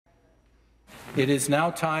It is now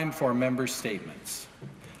time for member statements.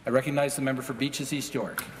 I recognize the member for Beaches East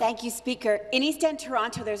York. Thank you, Speaker. In East End,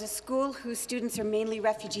 Toronto, there's a school whose students are mainly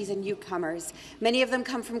refugees and newcomers. Many of them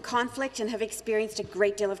come from conflict and have experienced a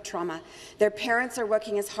great deal of trauma. Their parents are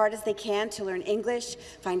working as hard as they can to learn English,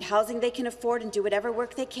 find housing they can afford, and do whatever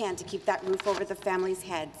work they can to keep that roof over the families'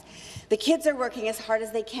 heads. The kids are working as hard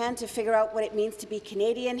as they can to figure out what it means to be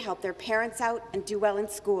Canadian, help their parents out, and do well in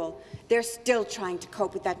school. They're still trying to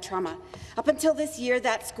cope with that trauma. Up until this year,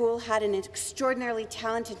 that school had an extraordinarily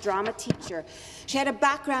talented drama teacher. She had a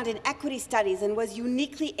background in equity studies and was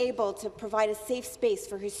uniquely able to provide a safe space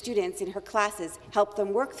for her students in her classes, help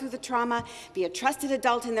them work through the trauma, be a trusted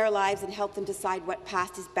adult in their lives, and help them decide what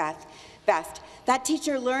path is best. That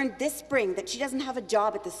teacher learned this spring that she doesn't have a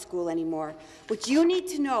job at the school anymore. What you need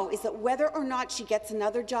to know is that whether or not she gets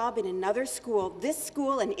another job in another school, this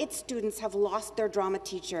school and its students have lost their drama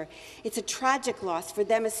teacher. It's a tragic loss for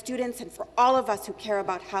them as students and for all of us who care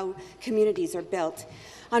about how communities are built.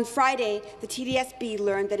 On Friday, the TDSB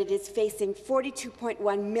learned that it is facing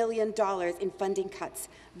 $42.1 million in funding cuts.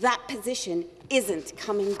 That position isn't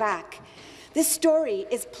coming back. This story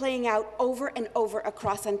is playing out over and over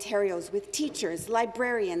across Ontario's, with teachers,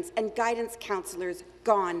 librarians, and guidance counsellors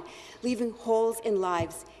gone, leaving holes in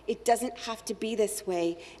lives. It doesn't have to be this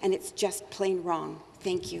way, and it's just plain wrong.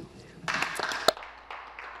 Thank you.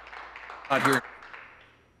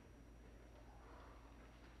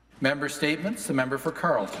 Member statements. The member for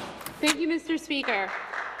Carleton. Thank you, Mr. Speaker.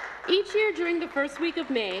 Each year during the first week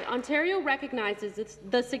of May, Ontario recognizes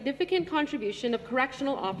the significant contribution of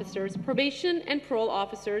correctional officers, probation and parole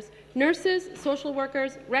officers, nurses, social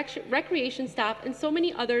workers, recreation staff, and so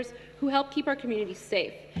many others who help keep our communities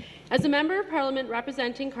safe. As a Member of Parliament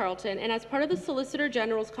representing Carleton and as part of the Solicitor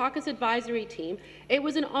General's Caucus Advisory Team, it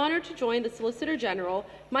was an honour to join the Solicitor General,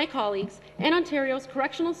 my colleagues, and Ontario's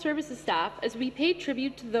Correctional Services staff as we paid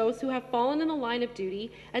tribute to those who have fallen in the line of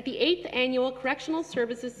duty at the 8th Annual Correctional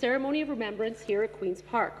Services Ceremony of Remembrance here at Queen's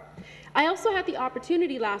Park. I also had the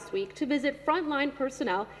opportunity last week to visit frontline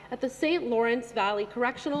personnel at the St. Lawrence Valley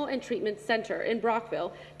Correctional and Treatment Centre in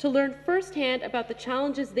Brockville to learn firsthand about the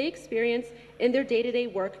challenges they experience in their day-to-day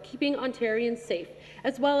work keeping Ontarians safe,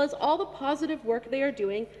 as well as all the positive work they are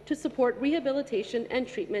doing to support rehabilitation and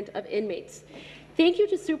treatment of inmates. Thank you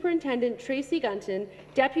to Superintendent Tracy Gunton,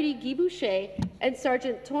 Deputy Guy Boucher, and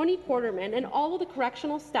Sergeant Tony Quarterman, and all of the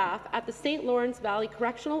correctional staff at the St. Lawrence Valley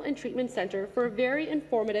Correctional and Treatment Centre for a very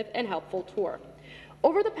informative and helpful tour.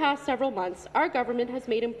 Over the past several months, our government has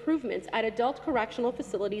made improvements at adult correctional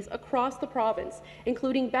facilities across the province,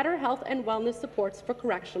 including better health and wellness supports for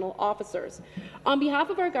correctional officers. On behalf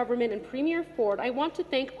of our government and Premier Ford, I want to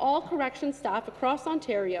thank all correction staff across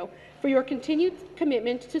Ontario for your continued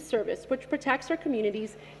commitment to service, which protects our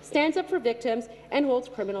communities, stands up for victims, and holds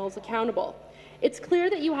criminals accountable. It's clear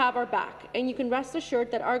that you have our back, and you can rest assured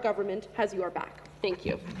that our government has your back. Thank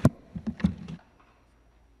you.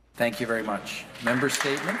 Thank you very much. Member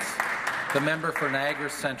statements. The member for Niagara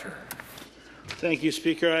Centre. Thank you,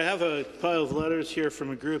 Speaker. I have a pile of letters here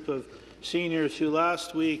from a group of seniors who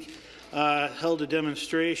last week held a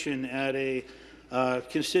demonstration at a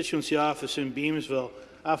constituency office in Beamsville.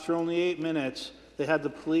 After only 8 minutes, they had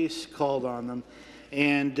the police called on them.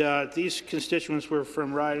 And these constituents were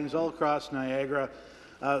from ridings all across Niagara.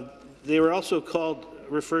 They were also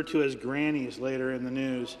referred to as grannies later in the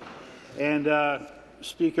news. And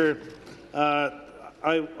Speaker,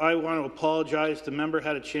 I want to apologize. The member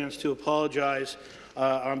had a chance to apologize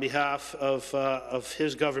on behalf of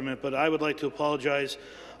his government, but I would like to apologize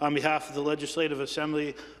on behalf of the Legislative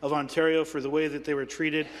Assembly of Ontario for the way that they were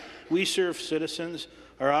treated. We serve citizens.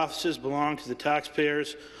 Our offices belong to the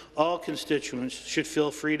taxpayers. All constituents should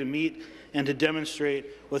feel free to meet and to demonstrate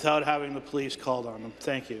without having the police called on them.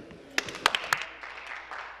 Thank you.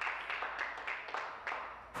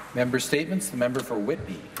 Member statements. The member for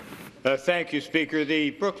Whitby. Thank you, Speaker.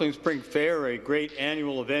 The Brooklyn Spring Fair, a great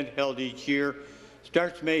annual event held each year,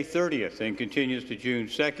 starts May 30th and continues to June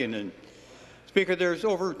 2nd. And Speaker, there's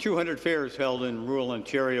over 200 fairs held in rural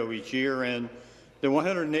Ontario each year, and the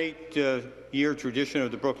 108-year tradition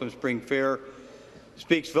of the Brooklyn Spring Fair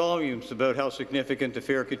speaks volumes about how significant the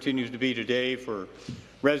fair continues to be today for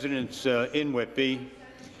residents in Whitby.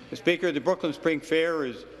 Speaker, the Brooklyn Spring Fair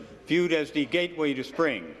is viewed as the gateway to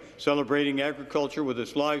spring, celebrating agriculture with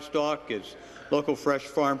its livestock, its local fresh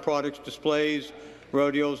farm products displays,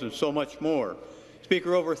 rodeos, and so much more.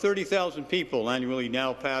 Speaker, over 30,000 people annually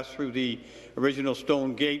now pass through the original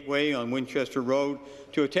stone gateway on Winchester Road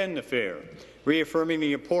to attend the fair, reaffirming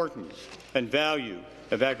the importance and value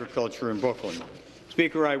of agriculture in Brooklyn.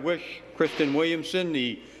 Speaker, I wish Kristen Williamson,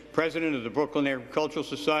 the president of the Brooklyn Agricultural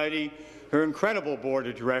Society, her incredible board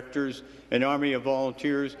of directors, and army of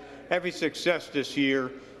volunteers every success this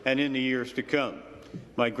year and in the years to come.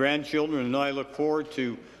 My grandchildren and I look forward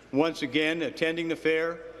to once again attending the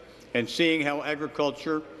fair and seeing how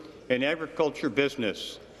agriculture and agriculture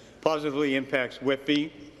business positively impacts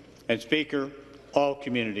Whitby and, Speaker, all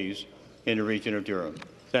communities in the region of Durham.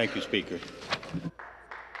 Thank you, Speaker.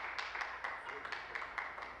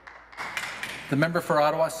 The member for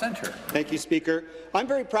Ottawa Centre. Thank you, Speaker. I'm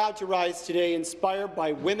very proud to rise today inspired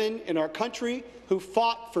by women in our country who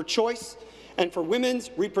fought for choice and for women's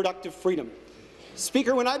reproductive freedom.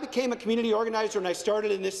 Speaker, when I became a community organizer and I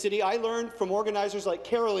started in this city, I learned from organizers like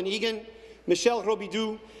Carolyn Egan, Michelle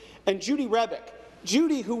Robidoux, and Judy Rebick.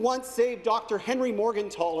 Judy, who once saved Dr. Henry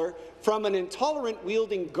Morgentaler from an intolerant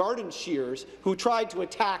wielding garden shears who tried to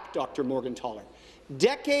attack Dr. Morgentaler.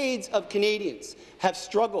 Decades of Canadians have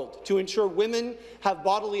struggled to ensure women have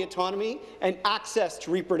bodily autonomy and access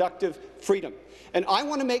to reproductive freedom. And I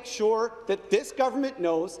want to make sure that this government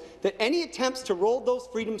knows that any attempts to roll those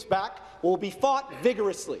freedoms back will be fought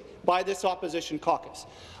vigorously by this opposition caucus.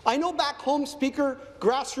 I know back home, Speaker,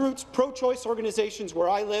 grassroots pro-choice organizations where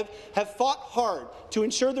I live have fought hard to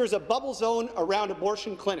ensure there's a bubble zone around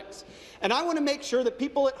abortion clinics. And I want to make sure that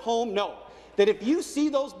people at home know that if you see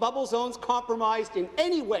those bubble zones compromised in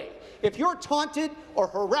any way, if you're taunted or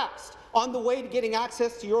harassed on the way to getting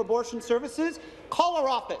access to your abortion services, call our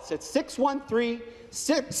office at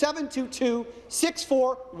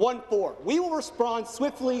 613-722-6414. We will respond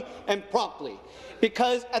swiftly and promptly.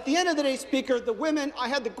 Because at the end of the day, Speaker, the women I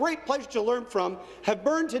had the great pleasure to learn from have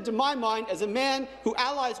burned into my mind as a man who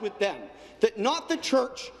allies with them, that not the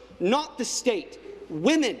church, not the state,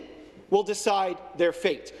 women will decide their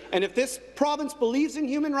fate. And if this province believes in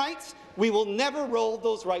human rights, we will never roll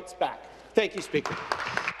those rights back. Thank you, Speaker.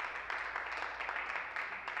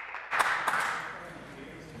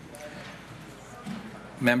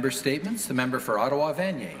 Member statements. The member for Ottawa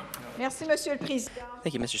Vanier. Merci, Monsieur le Président.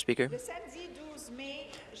 Thank you, Mr. Speaker.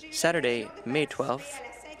 Saturday, May 12th,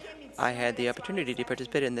 I had the opportunity to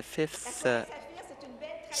participate in the 5th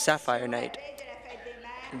Sapphire Night.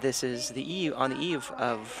 This is on the eve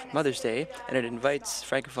of Mother's Day, and it invites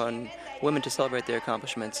Francophone women to celebrate their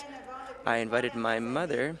accomplishments. I invited my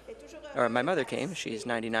mother, or my mother came. She's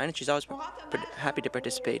 99, and she's always happy to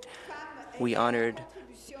participate. We honored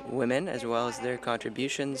women as well as their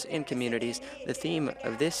contributions in communities. The theme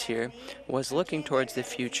of this year was looking towards the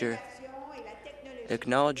future,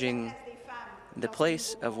 acknowledging the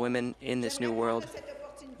place of women in this new world.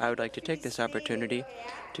 I would like to take this opportunity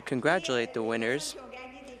to congratulate the winners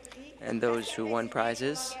and those who won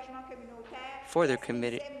prizes for their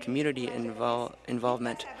community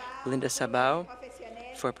involvement. Linda Sabao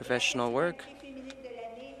for professional work,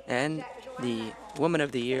 and the Woman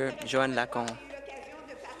of the Year, Joanne Lacon.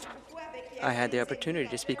 I had the opportunity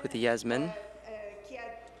to speak with Yasmin,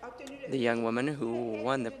 the young woman who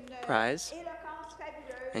won the prize,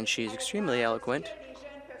 and she's extremely eloquent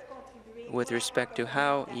with respect to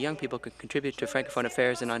how young people can contribute to Francophone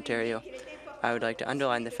affairs in Ontario. I would like to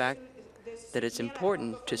underline the fact that it's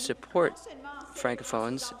important to support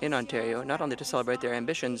Francophones in Ontario, not only to celebrate their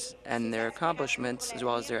ambitions and their accomplishments as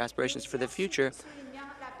well as their aspirations for the future,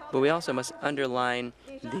 but we also must underline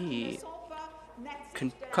the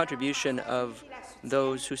contribution of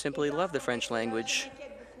those who simply love the French language.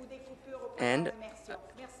 And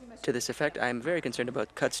to this effect, I am very concerned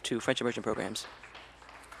about cuts to French immersion programs.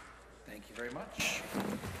 Thank you very much.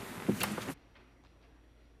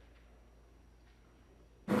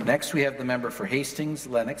 Next, we have the member for Hastings,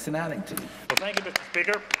 Lennox and Addington. Well, thank you, Mr.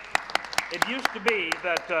 Speaker. It used to be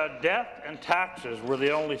that death and taxes were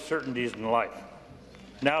the only certainties in life.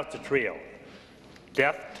 Now it's a trio: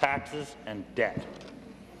 death, taxes, and debt.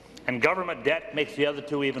 And government debt makes the other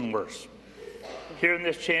two even worse. Here in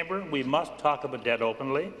this chamber, we must talk about debt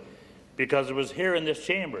openly, because it was here in this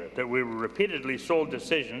chamber that we were repeatedly sold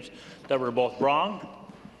decisions that were both wrong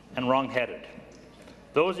and wrong-headed.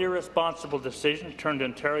 Those irresponsible decisions turned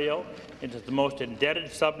Ontario into the most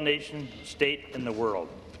indebted sub-nation state in the world.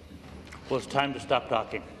 Well, it's time to stop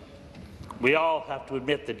talking. We all have to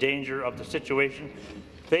admit the danger of the situation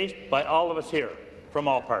faced by all of us here from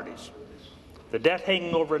all parties. The debt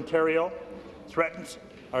hanging over Ontario threatens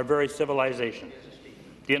our very civilization.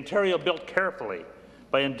 The Ontario built carefully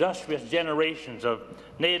by industrious generations of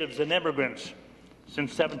natives and immigrants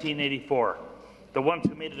since 1784. The ones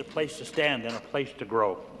who made it a place to stand and a place to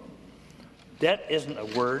grow. Debt isn't a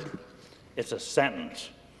word, it's a sentence.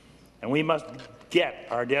 And we must get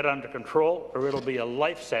our debt under control, or it'll be a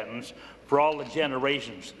life sentence for all the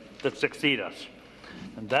generations that succeed us.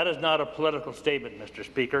 And that is not a political statement, Mr.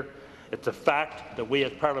 Speaker. It's a fact that we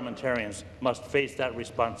as parliamentarians must face that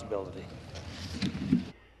responsibility.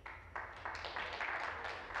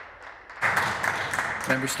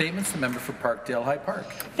 Member Statements. The member for Parkdale High Park.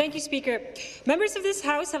 Thank you, Speaker. Members of this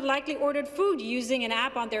House have likely ordered food using an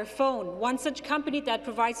app on their phone. One such company that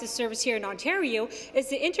provides this service here in Ontario is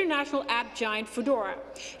the international app giant Foodora.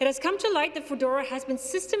 It has come to light that Foodora has been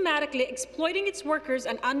systematically exploiting its workers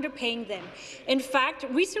and underpaying them. In fact,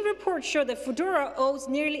 recent reports show that Foodora owes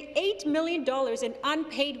nearly $8 million in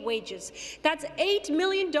unpaid wages. That's $8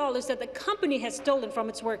 million that the company has stolen from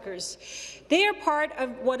its workers. They are part of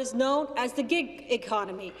what is known as the gig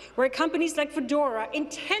economy, where companies like Foodora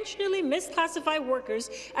intentionally misclassify workers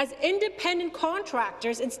as independent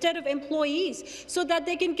contractors instead of employees so that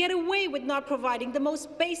they can get away with not providing the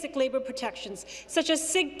most basic labour protections, such as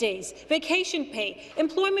sick days, vacation pay,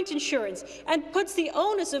 employment insurance, and puts the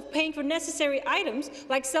onus of paying for necessary items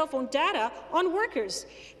like cell phone data on workers.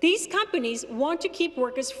 These companies want to keep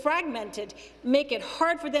workers fragmented, make it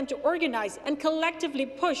hard for them to organize and collectively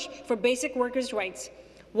push for basic workers' rights.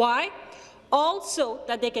 Why? Also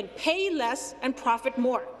that they can pay less and profit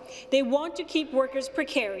more. They want to keep workers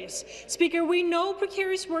precarious. Speaker, we know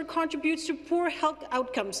precarious work contributes to poor health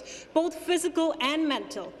outcomes, both physical and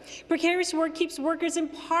mental. Precarious work keeps workers in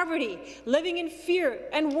poverty, living in fear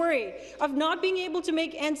and worry of not being able to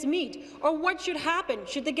make ends meet, or what should happen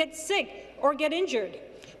should they get sick or get injured.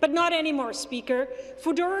 But not anymore, Speaker.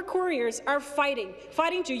 Foodora couriers are fighting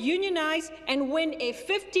to unionize and win a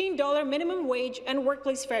 $15 minimum wage and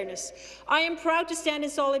workplace fairness. I am proud to stand in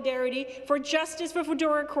solidarity for justice for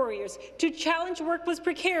Foodora couriers, to challenge workplace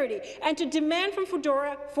precarity, and to demand from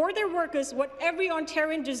Foodora for their workers what every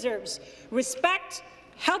Ontarian deserves: respect,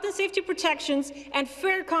 health and safety protections, and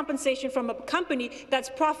fair compensation from a company that's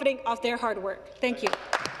profiting off their hard work. Thank you.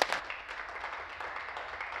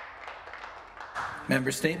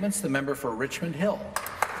 Member Statements. The member for Richmond Hill.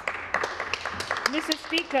 Mr.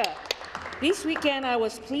 Speaker, this weekend I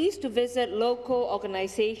was pleased to visit local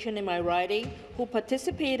organization in my riding who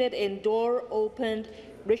participated in Door Opened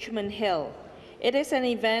Richmond Hill. It is an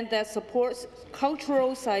event that supports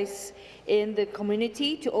cultural sites in the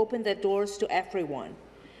community to open their doors to everyone.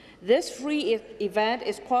 This free event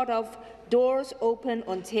is part of Doors Open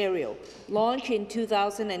Ontario, launched in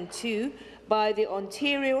 2002 by the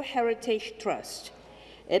Ontario Heritage Trust.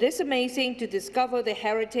 It is amazing to discover the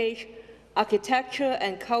heritage, architecture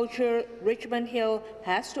and culture Richmond Hill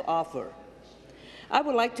has to offer. I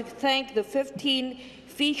would like to thank the 15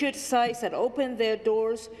 featured sites that opened their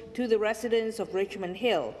doors to the residents of Richmond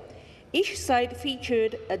Hill. Each site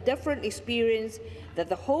featured a different experience that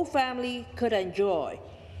the whole family could enjoy.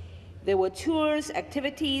 There were tours,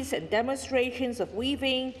 activities and demonstrations of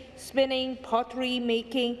weaving, spinning, pottery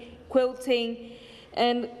making, quilting,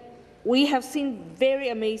 and we have seen very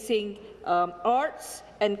amazing arts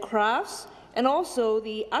and crafts, and also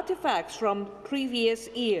the artifacts from previous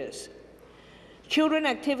years. Children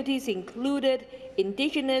activities included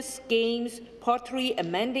Indigenous games, pottery,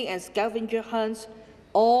 amending and scavenger hunts,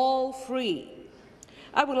 all free.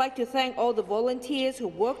 I would like to thank all the volunteers who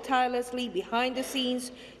worked tirelessly behind the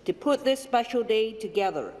scenes to put this special day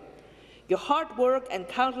together. Your hard work and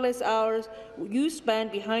countless hours you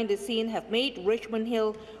spent behind the scene have made Richmond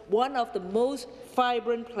Hill one of the most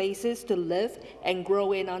vibrant places to live and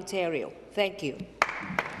grow in Ontario. Thank you.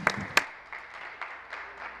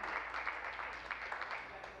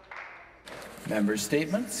 Member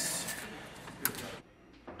Statements.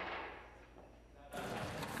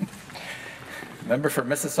 Member for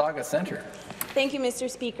Mississauga Centre. Thank you, Mr.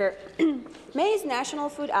 Speaker. May is National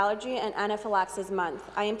Food Allergy and Anaphylaxis Month.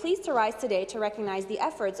 I am pleased to rise today to recognize the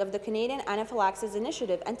efforts of the Canadian Anaphylaxis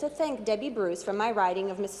Initiative and to thank Debbie Bruce from my riding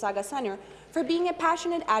of Mississauga Centre for being a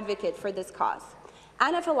passionate advocate for this cause.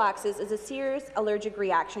 Anaphylaxis is a serious allergic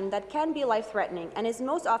reaction that can be life-threatening and is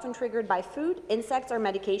most often triggered by food, insects, or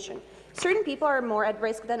medication. Certain people are more at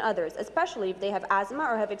risk than others, especially if they have asthma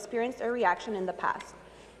or have experienced a reaction in the past.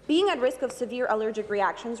 Being at risk of severe allergic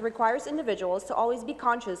reactions requires individuals to always be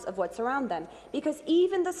conscious of what's around them, because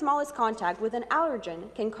even the smallest contact with an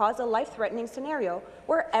allergen can cause a life-threatening scenario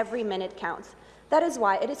where every minute counts. That is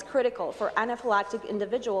why it is critical for anaphylactic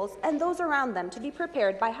individuals and those around them to be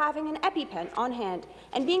prepared by having an EpiPen on hand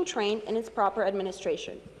and being trained in its proper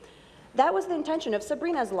administration. That was the intention of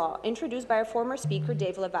Sabrina's Law, introduced by our former Speaker,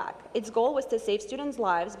 Dave Levac. Its goal was to save students'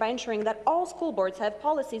 lives by ensuring that all school boards have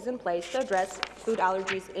policies in place to address food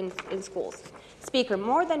allergies in schools. Speaker,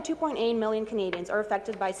 more than 2.8 million Canadians are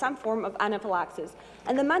affected by some form of anaphylaxis,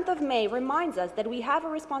 and the month of May reminds us that we have a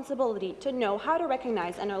responsibility to know how to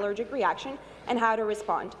recognize an allergic reaction and how to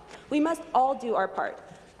respond. We must all do our part.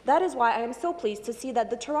 That is why I am so pleased to see that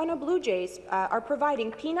the Toronto Blue Jays are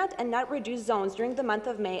providing peanut and nut reduced zones during the month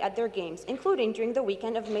of May at their games, including during the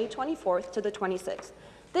weekend of May 24th to the 26th.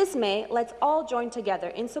 This May, let's all join together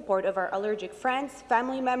in support of our allergic friends,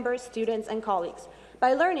 family members, students, and colleagues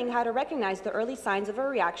by learning how to recognize the early signs of a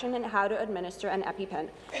reaction and how to administer an EpiPen.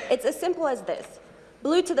 It's as simple as this: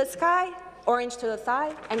 blue to the sky, orange to the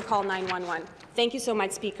thigh, and call 911. Thank you so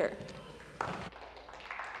much, Speaker.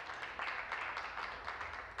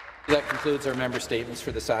 That concludes our member statements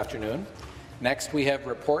for this afternoon. Next, we have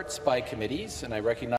reports by committees, and I recognize